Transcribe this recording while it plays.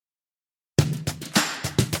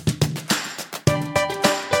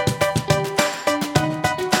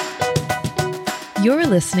You're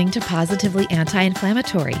listening to Positively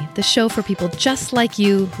Anti-Inflammatory, the show for people just like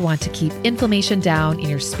you who want to keep inflammation down and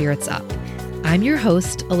your spirits up. I'm your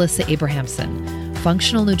host, Alyssa Abrahamson,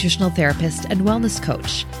 functional nutritional therapist and wellness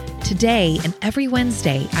coach. Today and every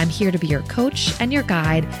Wednesday, I'm here to be your coach and your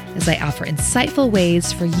guide as I offer insightful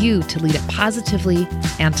ways for you to lead a positively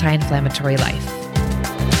anti-inflammatory life.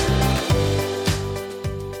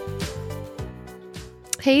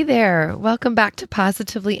 Hey there, welcome back to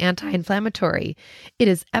Positively Anti-Inflammatory. It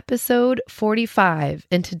is episode 45,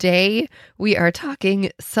 and today we are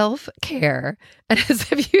talking self-care. And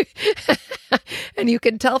as if you and you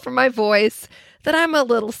can tell from my voice that I'm a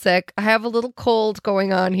little sick. I have a little cold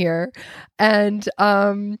going on here, and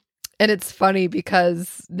it's funny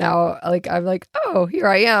because now I'm like, oh, here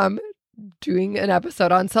I am doing an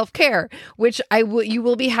episode on self-care, which you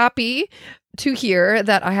will be happy to hear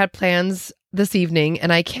that I had plans this evening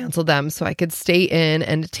and I canceled them so I could stay in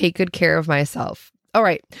and take good care of myself. All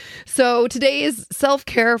right. So today is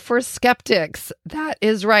self-care for skeptics. That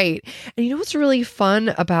is right. And you know what's really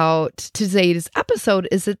fun about today's episode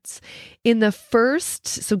is it's in the first,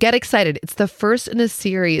 so get excited. It's the first in a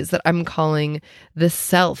series that I'm calling the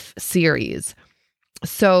Self series.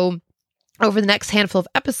 So over the next handful of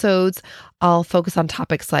episodes, I'll focus on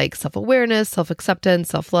topics like self-awareness, self-acceptance,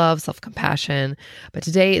 self-love, self-compassion. But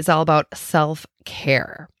today is all about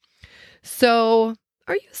self-care. So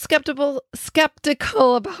are you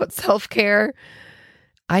skeptical about self-care?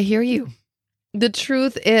 I hear you. The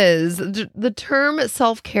truth is, the term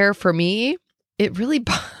self-care for me, it really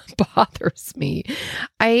bothers me.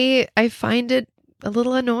 I find it a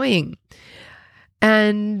little annoying.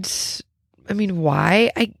 And I mean,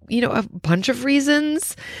 why? A bunch of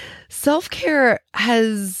reasons. Self-care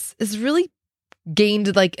has really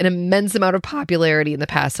gained like an immense amount of popularity in the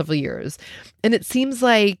past several years. And it seems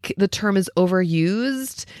like the term is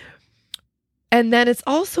overused. And then it's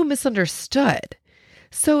also misunderstood.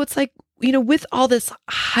 So it's like, with all this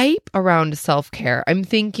hype around self-care, I'm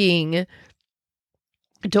thinking,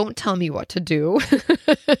 don't tell me what to do.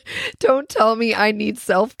 Don't tell me I need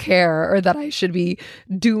self-care or that I should be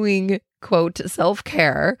doing, quote,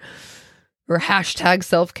 self-care or hashtag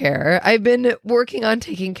self-care. I've been working on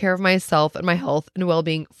taking care of myself and my health and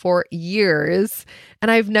well-being for years,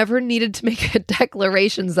 and I've never needed to make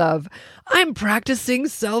declarations of, I'm practicing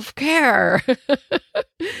self-care.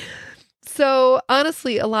 So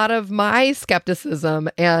honestly, a lot of my skepticism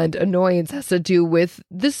and annoyance has to do with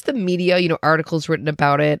the media, articles written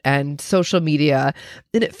about it and social media.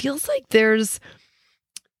 And it feels like there's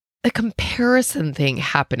a comparison thing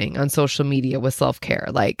happening on social media with self-care.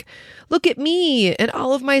 Like, look at me and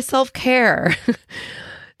all of my self-care.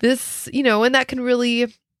 And that can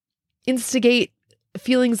really instigate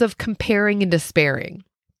feelings of comparing and despairing.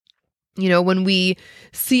 When we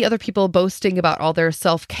see other people boasting about all their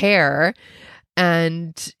self-care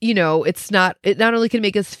and, it not only can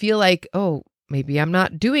make us feel like, oh, maybe I'm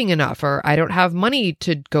not doing enough, or I don't have money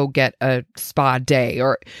to go get a spa day,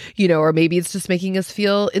 or maybe it's just making us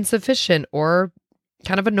feel insufficient or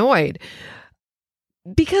kind of annoyed.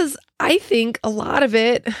 Because I think a lot of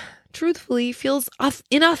it, truthfully, feels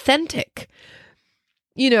inauthentic.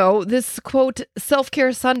 This quote,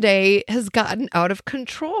 self-care Sunday has gotten out of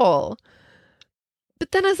control.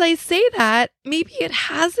 But then as I say that, maybe it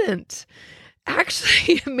hasn't.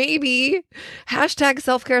 Actually, maybe hashtag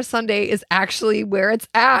self-care Sunday is actually where it's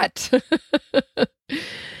at.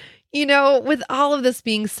 With all of this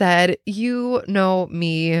being said, you know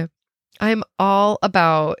me. I'm all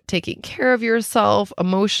about taking care of yourself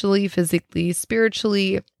emotionally, physically,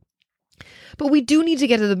 spiritually. But we do need to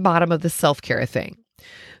get to the bottom of the self-care thing.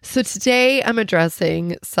 So today I'm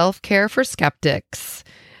addressing self-care for skeptics.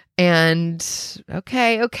 And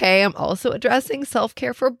okay, I'm also addressing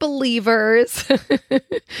self-care for believers.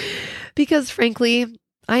 Because frankly,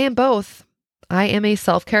 I am both. I am a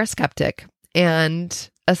self-care skeptic and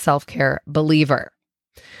a self-care believer.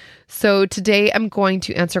 So today I'm going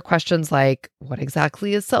to answer questions like, what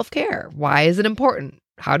exactly is self-care? Why is it important?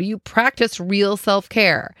 How do you practice real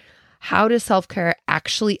self-care? How does self-care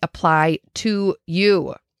actually apply to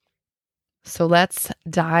you? So let's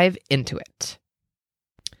dive into it.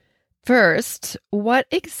 First, what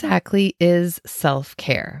exactly is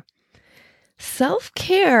self-care?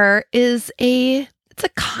 Self-care is it's a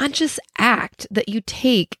conscious act that you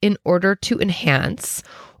take in order to enhance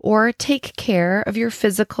or take care of your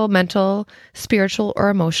physical, mental, spiritual, or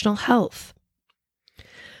emotional health.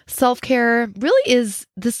 Self-care really is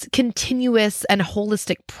this continuous and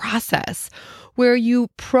holistic process where you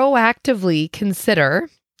proactively consider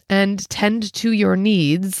and tend to your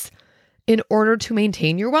needs in order to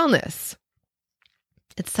maintain your wellness.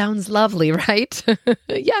 It sounds lovely, right?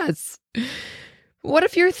 Yes. What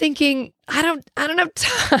if you're thinking, I don't have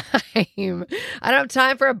time. I don't have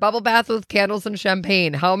time for a bubble bath with candles and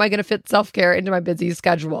champagne. How am I going to fit self-care into my busy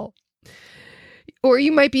schedule? Or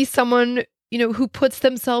you might be someone, who puts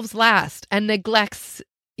themselves last and neglects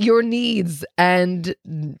your needs and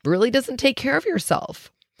really doesn't take care of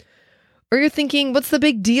yourself. Or you're thinking, what's the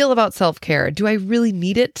big deal about self-care? Do I really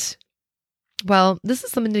need it? Well, this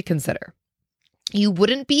is something to consider. You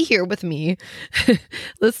wouldn't be here with me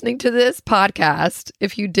listening to this podcast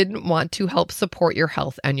if you didn't want to help support your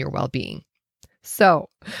health and your well-being. So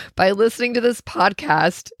by listening to this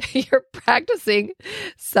podcast, you're practicing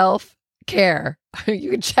self-care.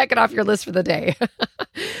 You can check it off your list for the day.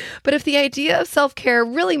 But if the idea of self-care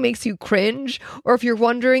really makes you cringe, or if you're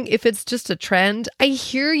wondering if it's just a trend, I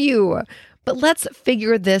hear you. But let's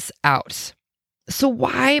figure this out. So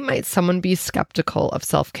why might someone be skeptical of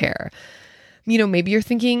self-care? Maybe you're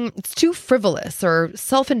thinking it's too frivolous or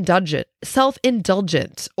self-indulgent,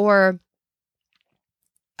 or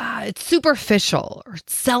it's superficial or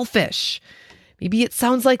selfish. Maybe it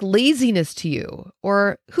sounds like laziness to you,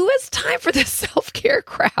 or who has time for this self-care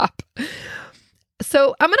crap?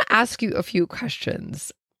 So I'm going to ask you a few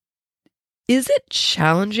questions. Is it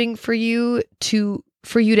challenging for you to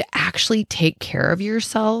actually take care of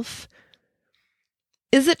yourself?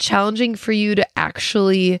 Is it challenging for you to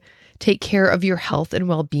actually take care of your health and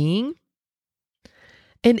well-being?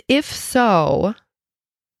 And if so,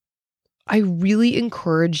 I really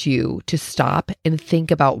encourage you to stop and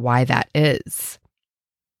think about why that is.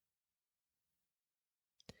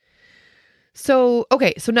 So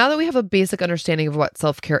now that we have a basic understanding of what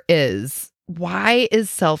self-care is, why is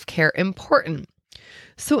self-care important?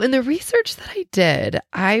 So in the research that I did,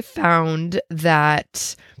 I found out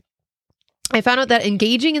that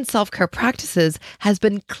engaging in self-care practices has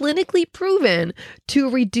been clinically proven to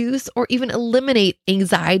reduce or even eliminate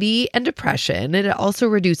anxiety and depression. And it also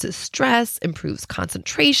reduces stress, improves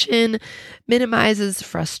concentration, minimizes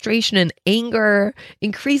frustration and anger,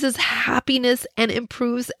 increases happiness, and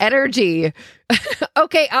improves energy.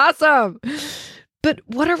 Okay, awesome. But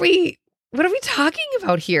what are we talking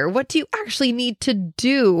about here? What do you actually need to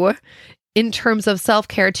do in terms of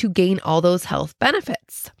self-care to gain all those health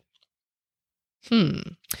benefits?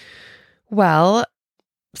 Well,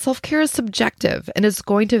 self-care is subjective and is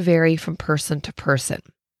going to vary from person to person.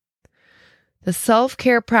 The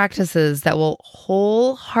self-care practices that will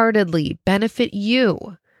wholeheartedly benefit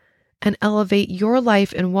you and elevate your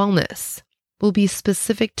life and wellness will be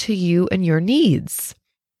specific to you and your needs.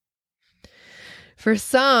 For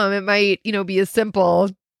some, it might, be as simple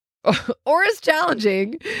or as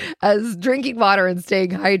challenging as drinking water and staying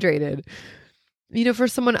hydrated. For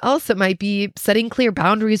someone else, it might be setting clear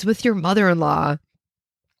boundaries with your mother-in-law.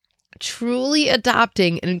 Truly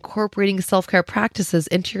adopting and incorporating self-care practices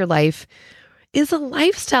into your life is a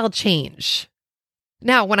lifestyle change.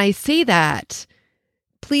 Now, when I say that,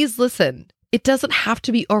 please listen. It doesn't have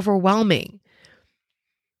to be overwhelming.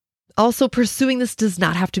 Also, pursuing this does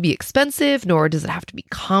not have to be expensive, nor does it have to be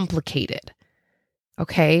complicated.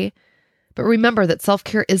 Okay? But remember that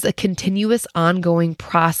self-care is a continuous, ongoing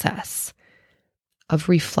process of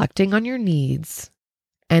reflecting on your needs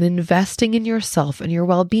and investing in yourself and your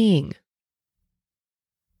well-being.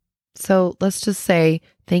 So let's just say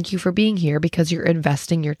thank you for being here because you're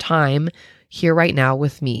investing your time here right now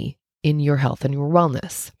with me in your health and your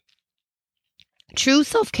wellness. True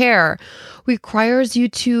self-care requires you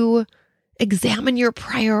to examine your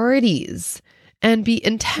priorities and be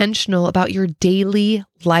intentional about your daily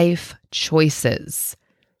life choices.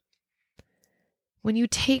 When you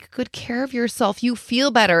take good care of yourself, you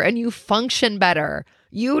feel better and you function better.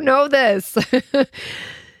 You know this.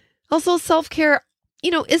 Also, self-care,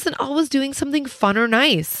 isn't always doing something fun or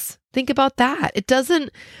nice. Think about that. It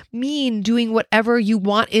doesn't mean doing whatever you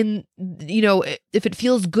want if it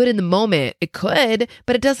feels good in the moment. It could,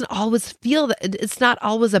 but it doesn't always feel that. It's not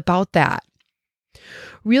always about that.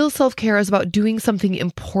 Real self-care is about doing something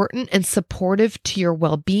important and supportive to your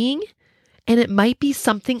well-being. And it might be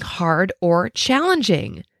something hard or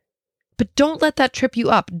challenging, but don't let that trip you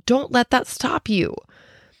up. Don't let that stop you.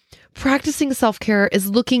 Practicing self-care is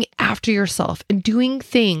looking after yourself and doing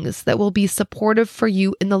things that will be supportive for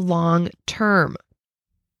you in the long term.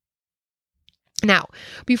 Now,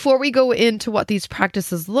 before we go into what these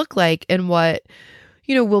practices look like and what,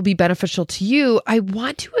 will be beneficial to you, I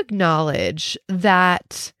want to acknowledge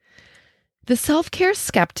that the self-care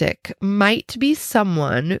skeptic might be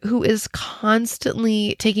someone who is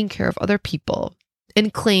constantly taking care of other people and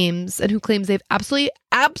who claims they have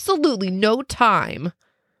absolutely no time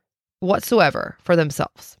whatsoever for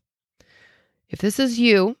themselves. If this is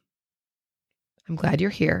you, I'm glad you're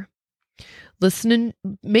here.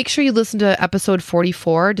 Make sure you listen to episode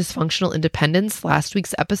 44, Dysfunctional Independence, last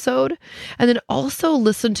week's episode, and then also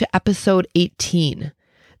listen to episode 18,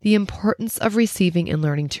 The Importance of Receiving and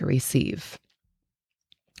Learning to Receive.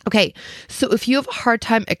 Okay, so if you have a hard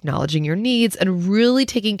time acknowledging your needs and really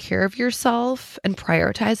taking care of yourself and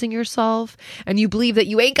prioritizing yourself, and you believe that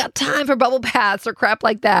you ain't got time for bubble baths or crap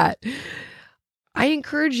like that, I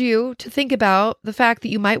encourage you to think about the fact that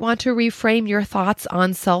you might want to reframe your thoughts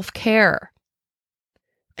on self-care.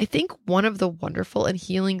 I think one of the wonderful and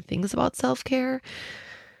healing things about self-care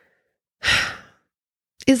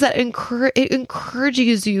is that it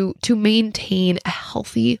encourages you to maintain a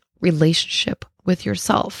healthy relationship with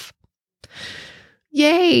yourself.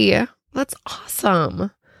 Yay, that's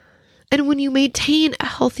awesome. And when you maintain a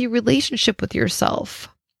healthy relationship with yourself,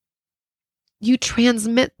 you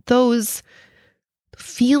transmit those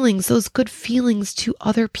feelings, those good feelings to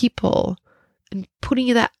other people and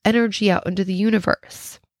putting that energy out into the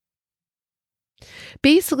universe.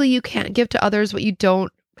 Basically, you can't give to others what you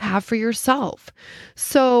don't have for yourself.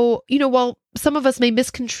 So, while some of us may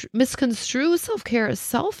misconstrue self-care as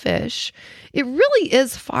selfish, it really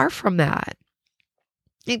is far from that.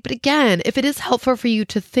 But again, if it is helpful for you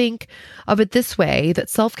to think of it this way, that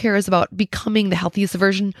self-care is about becoming the healthiest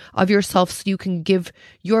version of yourself so you can give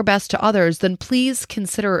your best to others, then please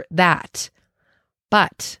consider that.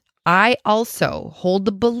 But I also hold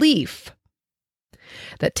the belief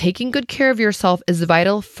that taking good care of yourself is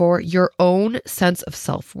vital for your own sense of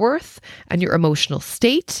self-worth and your emotional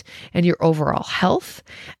state and your overall health.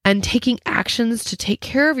 And taking actions to take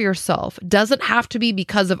care of yourself doesn't have to be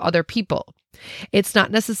because of other people. It's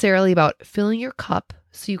not necessarily about filling your cup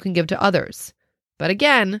so you can give to others. But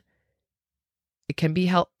again, it can be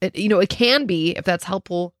it can be if that's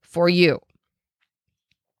helpful for you.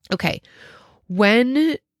 Okay.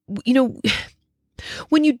 When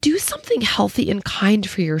you do something healthy and kind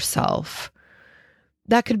for yourself,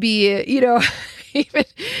 that could be, even,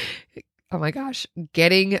 oh my gosh,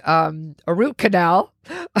 getting a root canal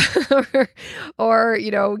or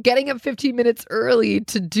getting up 15 minutes early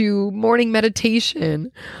to do morning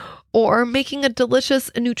meditation or making a delicious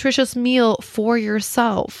and nutritious meal for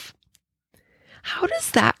yourself. How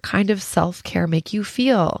does that kind of self-care make you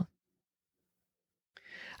feel?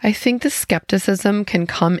 I think the skepticism can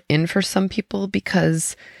come in for some people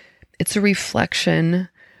because it's a reflection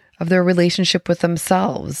of their relationship with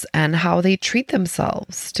themselves and how they treat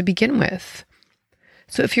themselves to begin with.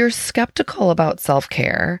 So if you're skeptical about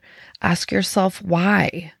self-care, ask yourself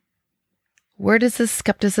why. Where does this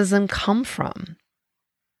skepticism come from?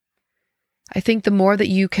 I think the more that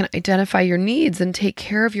you can identify your needs and take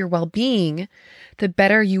care of your well-being, the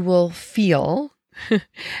better you will feel.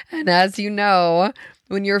 And as you know,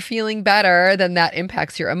 when you're feeling better, then that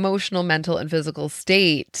impacts your emotional, mental, and physical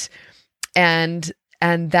state. And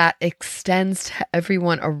that extends to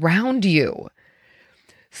everyone around you.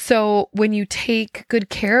 So when you take good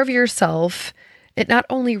care of yourself, it not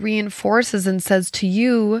only reinforces and says to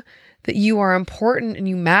you that you are important and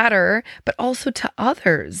you matter, but also to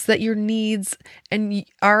others that your needs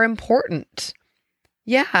are important.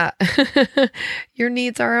 Yeah, your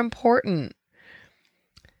needs are important.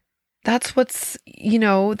 That's what's,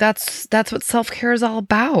 that's what self-care is all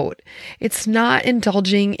about. It's not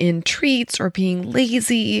indulging in treats or being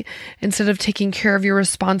lazy instead of taking care of your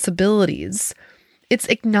responsibilities. It's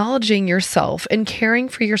acknowledging yourself and caring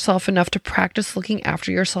for yourself enough to practice looking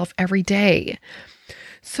after yourself every day.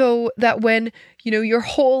 So that when, your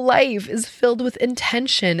whole life is filled with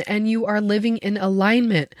intention and you are living in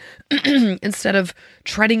alignment instead of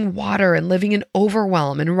treading water and living in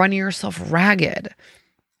overwhelm and running yourself ragged.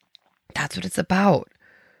 That's what it's about.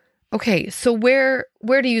 Okay, so where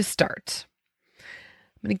do you start?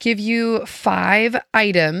 I'm going to give you 5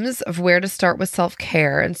 items of where to start with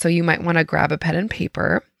self-care, and so you might want to grab a pen and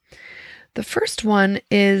paper. The first one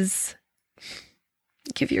is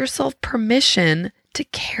give yourself permission to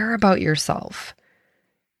care about yourself.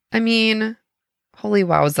 I mean, holy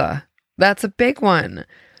wowza, that's a big one.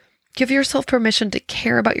 Give yourself permission to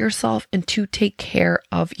care about yourself and to take care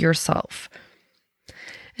of yourself.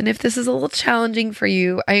 And if this is a little challenging for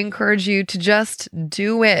you, I encourage you to just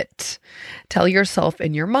do it. Tell yourself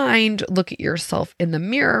in your mind, look at yourself in the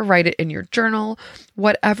mirror, write it in your journal,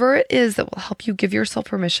 whatever it is that will help you give yourself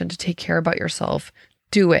permission to take care about yourself,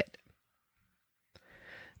 do it.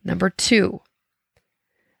 Number 2,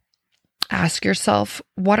 ask yourself,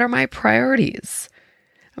 what are my priorities?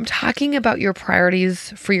 I'm talking about your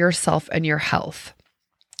priorities for yourself and your health.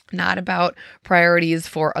 not about priorities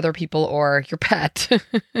for other people or your pet.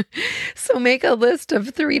 So make a list of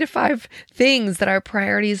 3 to 5 things that are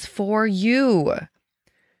priorities for you.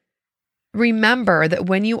 Remember that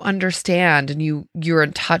when you understand and you're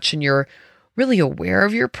in touch and you're really aware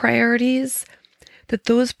of your priorities, that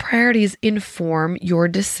those priorities inform your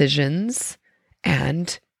decisions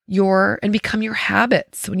and become your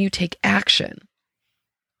habits when you take action.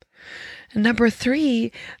 And number 3,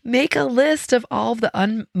 make a list of all of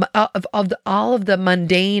the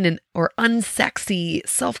mundane or unsexy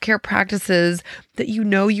self-care practices that you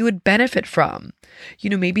would benefit from.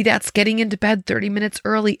 Maybe that's getting into bed 30 minutes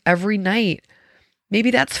early every night.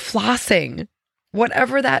 Maybe that's flossing.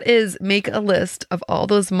 Whatever that is, make a list of all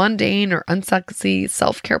those mundane or unsexy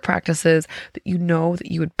self-care practices that you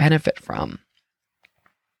would benefit from.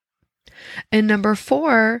 And number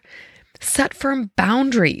 4, set firm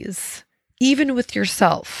boundaries, even with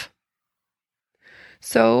yourself.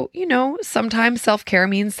 So, sometimes self-care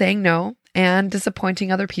means saying no and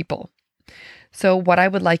disappointing other people. So what I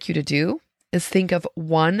would like you to do is think of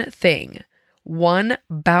one thing, one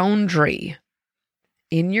boundary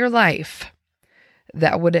in your life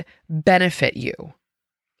that would benefit you.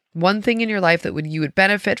 One thing in your life that you would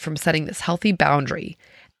benefit from setting this healthy boundary,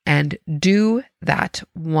 and do that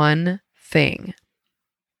one thing.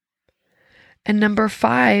 And number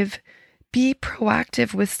 5, be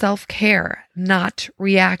proactive with self-care, not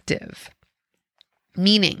reactive.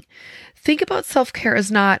 Meaning, think about self-care as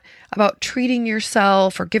not about treating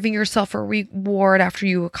yourself or giving yourself a reward after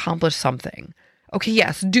you accomplish something. Okay,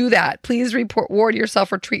 yes, do that. Please reward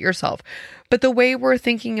yourself or treat yourself. But the way we're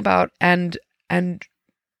thinking about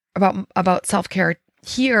about self-care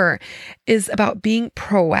here is about being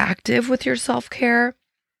proactive with your self-care,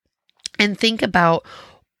 and think about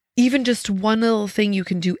even just one little thing you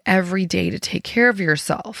can do every day to take care of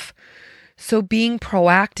yourself. So being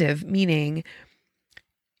proactive, meaning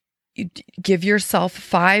you give yourself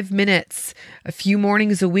 5 minutes, a few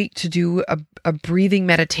mornings a week to do a breathing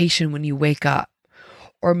meditation when you wake up.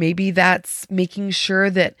 Or maybe that's making sure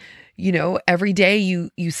that, every day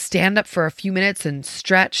you stand up for a few minutes and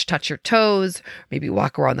stretch, touch your toes, maybe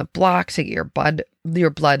walk around the block to get your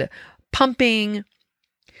blood pumping.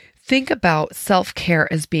 Think about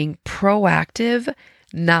self-care as being proactive,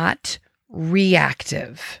 not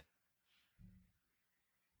reactive.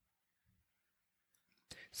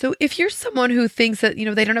 So if you're someone who thinks that,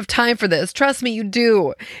 they don't have time for this, trust me, you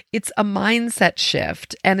do. It's a mindset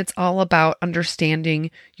shift, and it's all about understanding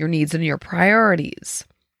your needs and your priorities.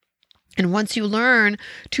 And once you learn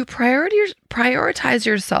to prioritize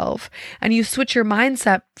yourself, and you switch your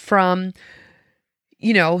mindset from,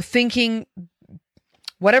 thinking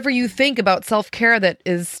whatever you think about self-care that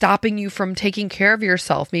is stopping you from taking care of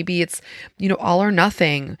yourself, maybe it's, all or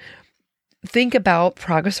nothing. Think about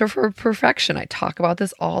progress over perfection. I talk about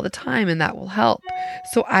this all the time, and that will help.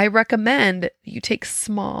 So I recommend you take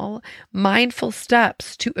small, mindful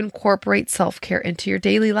steps to incorporate self-care into your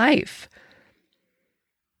daily life.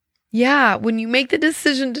 Yeah, when you make the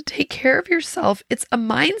decision to take care of yourself, it's a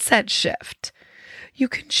mindset shift. You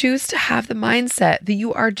can choose to have the mindset that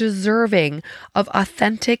you are deserving of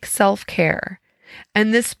authentic self-care,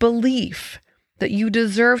 and this belief that you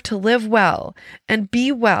deserve to live well and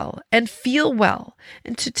be well and feel well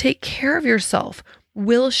and to take care of yourself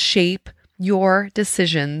will shape your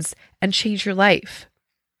decisions and change your life.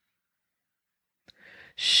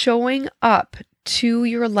 Showing up to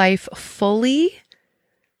your life fully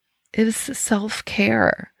is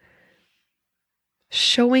self-care.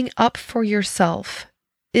 Showing up for yourself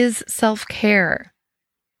is self-care.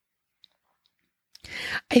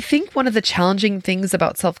 I think one of the challenging things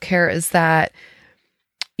about self-care is that,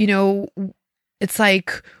 it's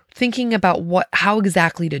like thinking about how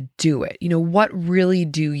exactly to do it. What really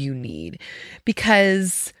do you need?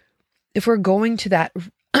 Because if we're going to that,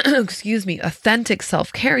 authentic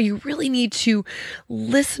self-care, you really need to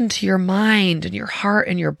listen to your mind and your heart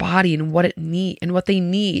and your body and what they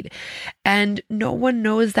need. And no one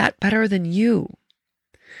knows that better than you.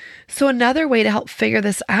 So another way to help figure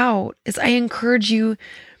this out is I encourage you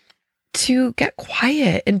to get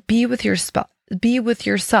quiet and be with yourself.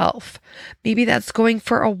 Maybe that's going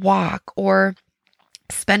for a walk or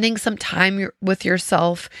spending some time with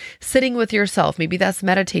yourself, sitting with yourself. Maybe that's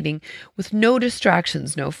meditating with no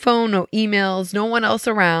distractions, no phone, no emails, no one else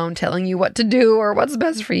around telling you what to do or what's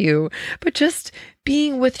best for you, but just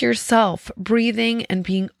being with yourself, breathing and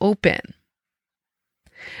being open.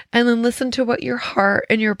 And then listen to what your heart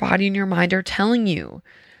and your body and your mind are telling you.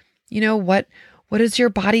 What is your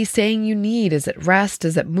body saying you need? Is it rest?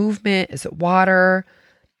 Is it movement? Is it water?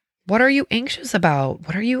 What are you anxious about?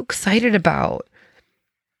 What are you excited about?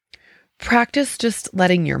 practice just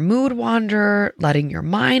letting your mood wander, letting your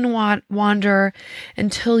mind wander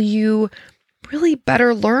until you really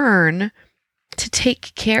better learn to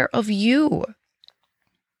take care of you.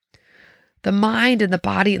 The mind and the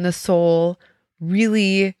body and the soul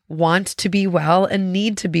really want to be well and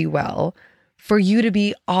need to be well for you to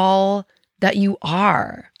be all that you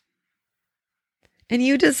are. And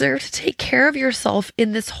you deserve to take care of yourself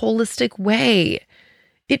in this holistic way.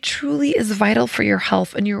 It truly is vital for your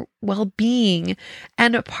health and your well-being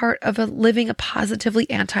and a part of living a positively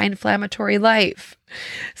anti-inflammatory life.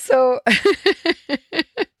 So now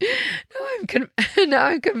I'm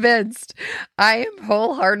convinced.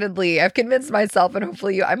 I've convinced myself, and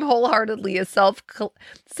hopefully you, I'm wholeheartedly a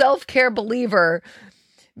self-care believer.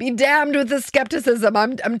 Be damned with the skepticism.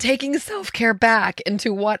 I'm taking self-care back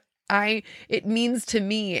into what it means to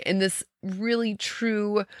me in this really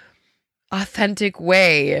true, authentic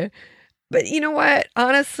way. But you know what?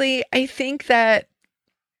 Honestly, I think that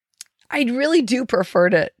I really do prefer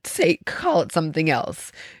to call it something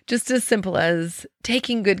else, just as simple as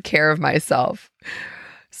taking good care of myself.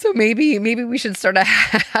 So maybe we should start a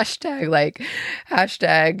hashtag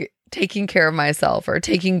taking care of myself or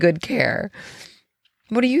taking good care.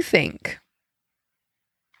 What do you think?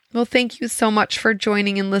 Well, thank you so much for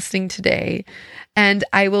joining and listening today. And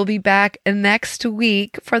I will be back next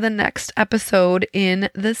week for the next episode in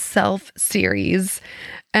the Self series.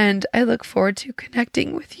 And I look forward to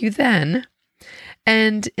connecting with you then.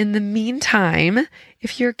 And in the meantime,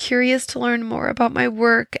 if you're curious to learn more about my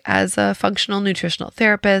work as a functional nutritional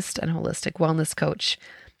therapist and holistic wellness coach,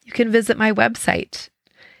 you can visit my website.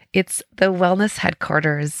 It's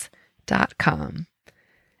thewellnessheadquarters.com.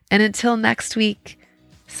 And until next week,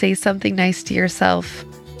 say something nice to yourself,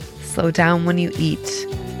 slow down when you eat,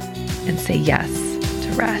 and say yes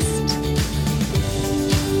to rest.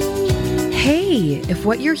 Hey, if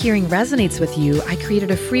what you're hearing resonates with you, I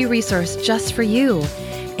created a free resource just for you,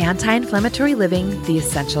 Anti-Inflammatory Living, The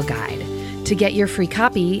Essential Guide. To get your free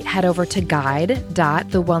copy, head over to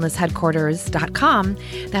guide.thewellnessheadquarters.com.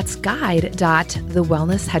 That's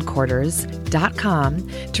guide.thewellnessheadquarters.com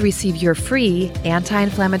to receive your free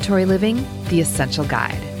Anti-Inflammatory Living, The Essential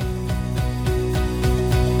Guide.